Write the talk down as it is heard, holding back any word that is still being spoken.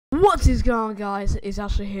What is going on, guys? It's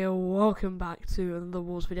Ashley here. Welcome back to another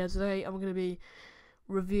Wolves video. Today I'm going to be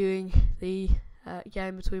reviewing the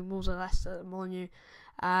game between Wolves and Leicester at Molineux.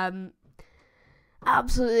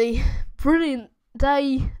 Absolutely brilliant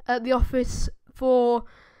day at the office for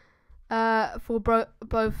both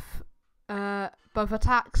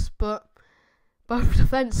attacks, but both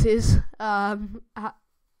defences. Both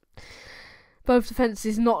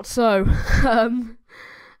defences not so.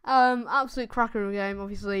 Absolute cracker of a game,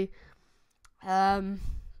 obviously. 4-3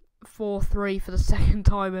 for the second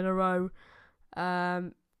time in a row.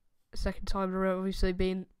 Obviously,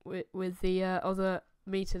 being with the other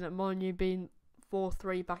meeting at Molineux being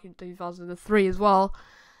 4-3 back in 2003 as well.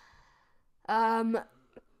 Yeah,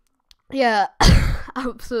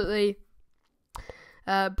 absolutely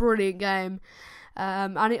brilliant game.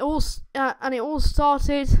 And it all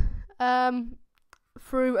started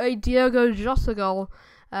through a Diogo Jota goal.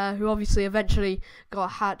 Who obviously eventually got a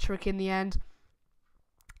hat-trick in the end.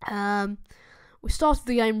 We started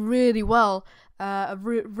the game really well.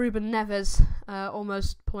 Ruben Neves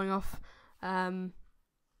almost pulling off an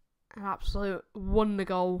absolute wonder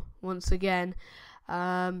goal once again.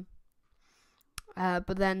 But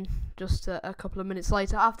then just a couple of minutes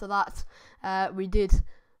later after that, we did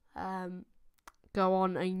go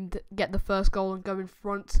on and get the first goal and go in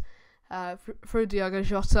front through Diogo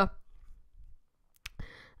Jota.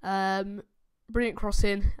 Brilliant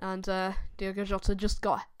crossing, and Diogo Jota just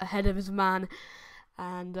got ahead of his man,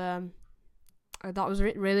 and that was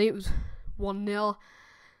it. Really, it was 1-0,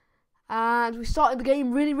 and we started the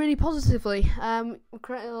game really positively. We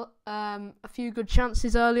created a few good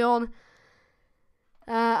chances early on,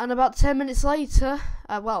 and about 10 minutes later,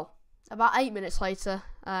 about 8 minutes later,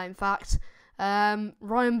 in fact,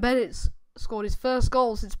 Ryan Bennett scored his first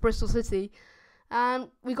goal since Bristol City. And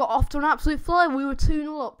we got off to an absolute flyer. We were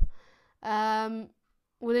 2-0 up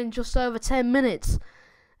within just over 10 minutes.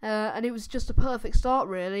 And it was just a perfect start,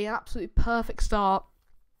 really. An absolutely perfect start.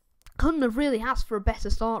 Couldn't have really asked for a better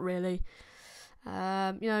start, really.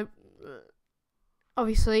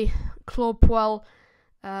 Obviously, Claude Puel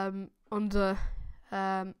under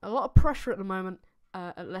a lot of pressure at the moment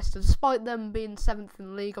at Leicester. Despite them being 7th in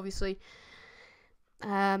the league, obviously.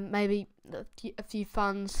 Maybe a few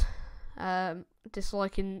fans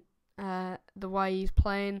disliking the way he's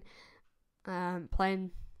playing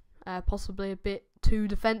possibly a bit too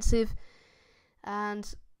defensive,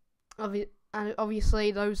 and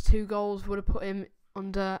obviously those 2 goals would have put him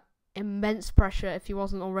under immense pressure. If he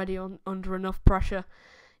wasn't already under enough pressure,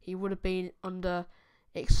 he would have been under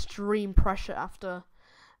extreme pressure after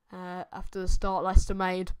the start Leicester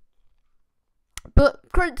made.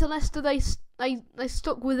 But credit to Leicester, they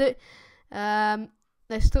stuck with it.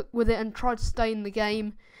 They stuck with it and tried to stay in the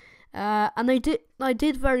game, and they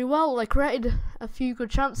did very well. They created a few good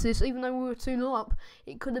chances, even though we were 2-0 up.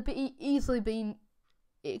 It could have easily been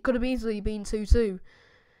 2-2.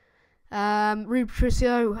 Rui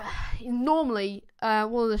Patricio, normally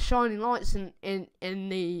one of the shining lights in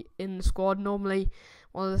the squad. Normally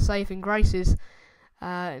one of the saving graces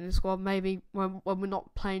in the squad. Maybe when we're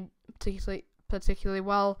not playing particularly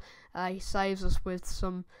well, he saves us with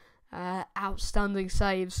some outstanding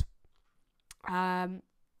saves, and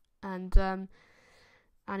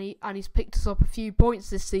he's picked us up a few points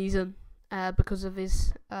this season because of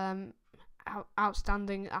his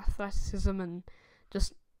outstanding athleticism and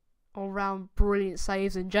just all-round brilliant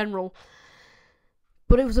saves in general.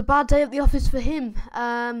 But it was a bad day at the office for him,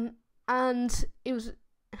 and he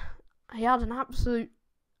had an absolute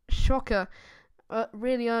shocker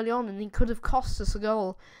really early on, and he could have cost us a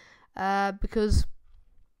goal because.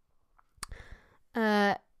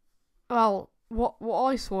 What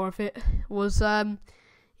I saw of it was it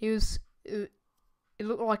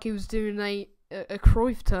looked like he was doing a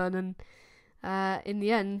Cruyff turn, and in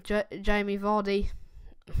the end, Jamie Vardy,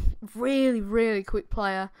 really quick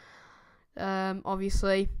player,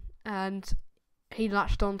 obviously, and he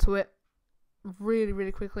latched onto it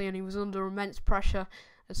really quickly, and he was under immense pressure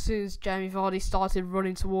as soon as Jamie Vardy started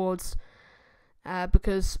running towards,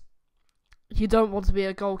 because you don't want to be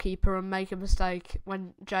a goalkeeper and make a mistake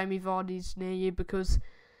when Jamie Vardy's near you, because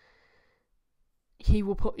he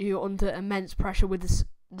will put you under immense pressure with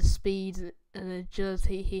the speed and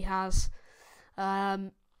agility he has.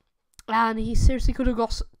 And he seriously could have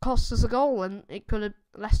cost us a goal, and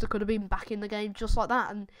Leicester could have been back in the game just like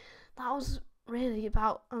that. And that was really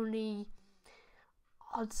about only,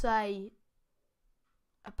 I'd say,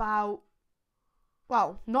 about.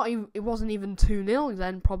 Well, it wasn't even 2-0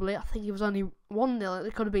 then, probably. I think it was only 1-0.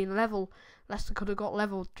 It could have been level. Leicester could have got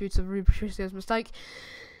level due to Rui Patricio's mistake.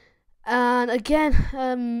 And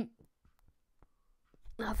again,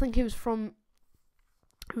 I think it was from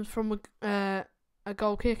a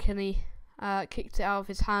goal kick, and he kicked it out of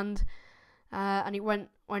his hand, and it went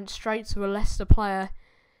straight to a Leicester player.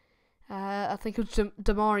 I think it was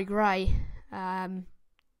Damari Gray,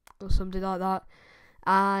 or something like that.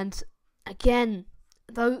 And again,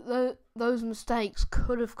 those mistakes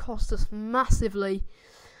could have cost us massively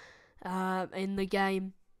in the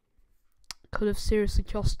game. Could have seriously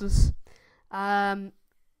cost us. But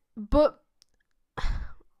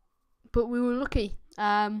we were lucky.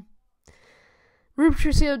 Ruben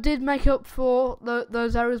Trujillo did make up for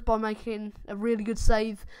those errors by making a really good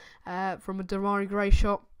save from a Damari Gray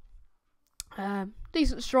shot.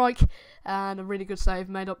 Decent strike and a really good save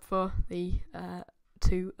made up for the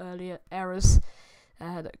 2 earlier errors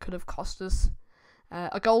that could have cost us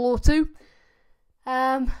a goal or 2.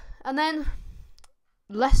 And then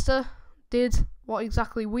Leicester did what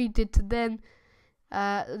exactly we did to them.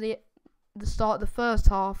 The start of the first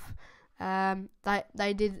half,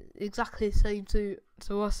 they did exactly the same to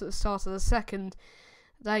us at the start of the second.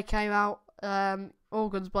 They came out all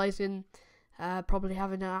guns blazing, probably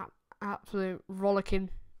having an absolute rollicking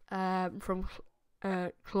from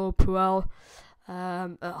Claude Puel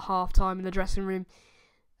at half time in the dressing room.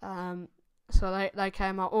 So they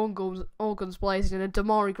came out all guns blazing, and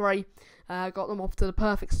Damari Gray got them off to the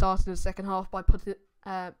perfect start in the second half by putting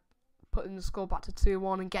the score back to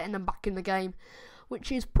 2-1 and getting them back in the game,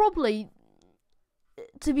 which is probably,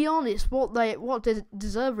 to be honest, what they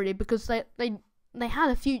deserve really, because they had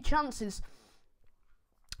a few chances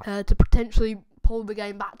to potentially pull the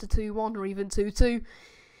game back to 2-1 or even 2-2,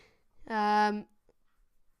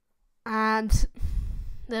 and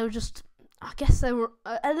they were just, I guess they were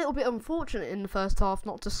a little bit unfortunate in the first half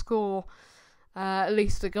not to score at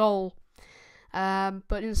least a goal.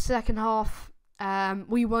 But in the second half,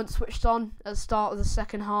 we weren't switched on at the start of the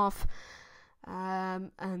second half,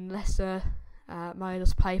 and Leicester made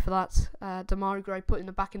us pay for that. Damari Gray putting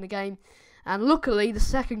them back in the game, and luckily the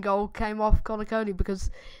second goal came off Conakry, because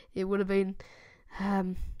it would have been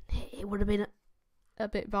a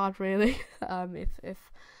bit bad really if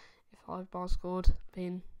Hartshorne scored,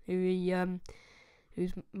 being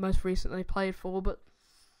who's most recently played for. But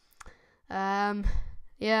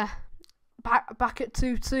yeah, back at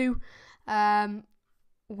 2-2.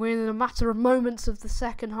 Within a matter of moments of the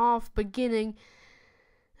second half beginning,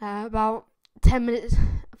 about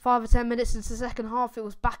 5 or 10 minutes into the second half, it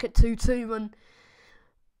was back at 2-2, and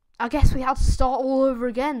I guess we had to start all over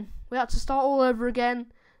again. As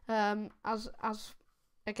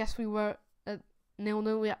I guess we were at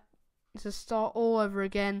 0-0, we had to start all over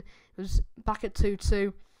again. It was back at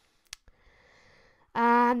 2-2,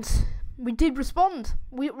 and we did respond.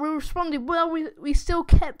 We responded well. We still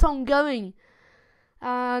kept on going,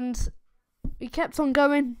 and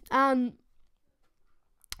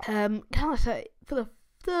can I say, for the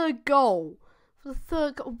third goal,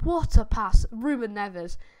 what a pass, Ruben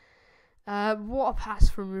Neves. What a pass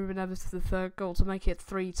from Ruben Neves to the third goal to make it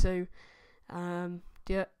 3-2.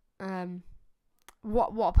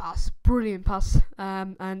 What a pass, brilliant pass.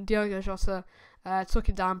 And Diogo Jota took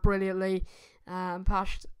it down brilliantly, and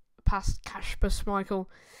passed Kasper Schmeichel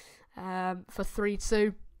for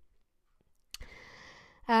 3-2.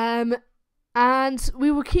 And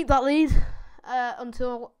we will keep that lead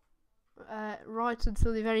until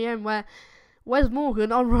the very end, where Wes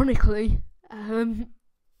Morgan ironically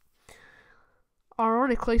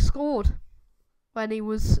scored when he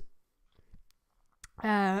was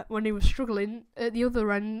struggling at the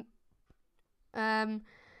other end,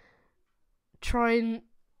 trying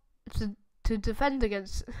to defend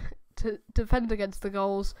against the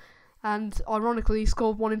goals, and ironically he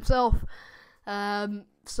scored one himself.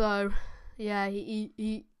 So yeah,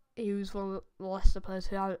 he was one of the Leicester players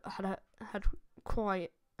who had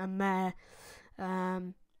quite a mare,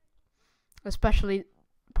 especially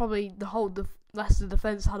probably the whole Leicester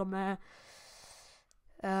defence had a mare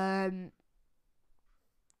in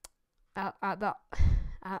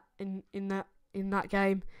that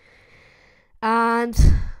game, and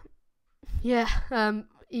yeah,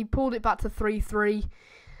 he pulled it back to 3-3.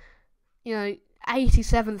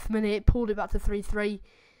 87th minute, pulled it back to 3-3,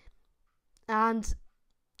 and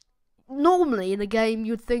normally in a game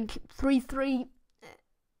you'd think 3-3,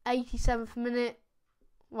 87th minute.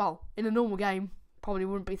 Well, in a normal game probably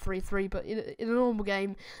wouldn't be 3-3, but in a normal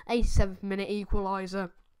game, 87th minute equaliser.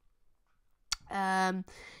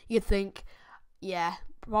 You'd think, yeah,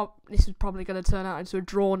 this is probably going to turn out into a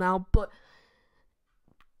draw now, but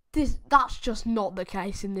that's just not the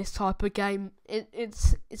case in this type of game.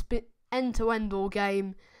 It's been end-to-end all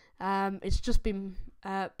game. It's just been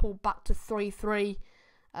pulled back to 3-3,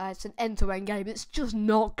 It's an end-to-end game. It's just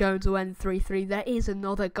not going to end 3-3. There is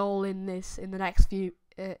another goal in this in the last few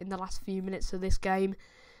minutes of this game.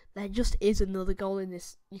 There just is another goal in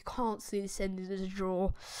this. You can't see this ending as a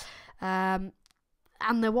draw. And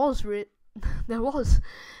there was.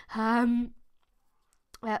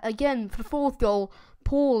 Again, for the fourth goal,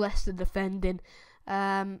 poor Leicester defending.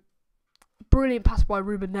 Brilliant pass by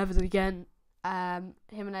Ruben Neves again.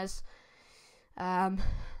 Jimenez,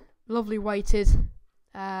 lovely weighted,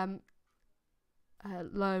 low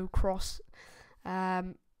cross,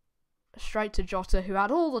 straight to Jota, who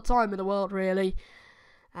had all the time in the world really.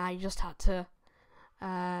 He just had to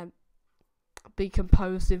be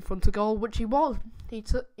composed in front of goal, which he was. He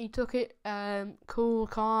took it cool,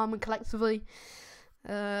 calm, and collectively,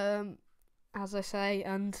 as I say,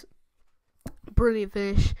 and brilliant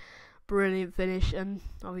finish, and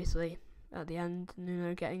obviously at the end,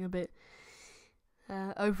 Nuno getting a bit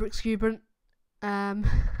over exuberant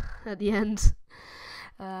at the end,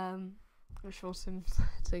 which forced him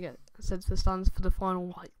to get sent to the stands for the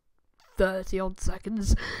final 30 odd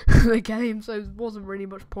seconds of the game, so there wasn't really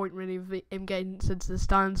much point really of him getting sent to the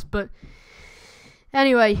stands. But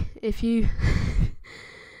anyway, if you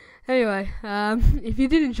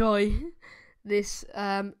did enjoy this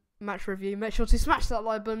match review, make sure to smash that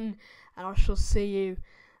like button, and I shall see you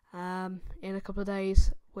in a couple of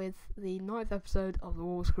days with the 9th episode of the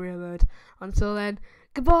Wolves Career Mode. Until then,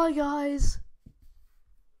 goodbye guys!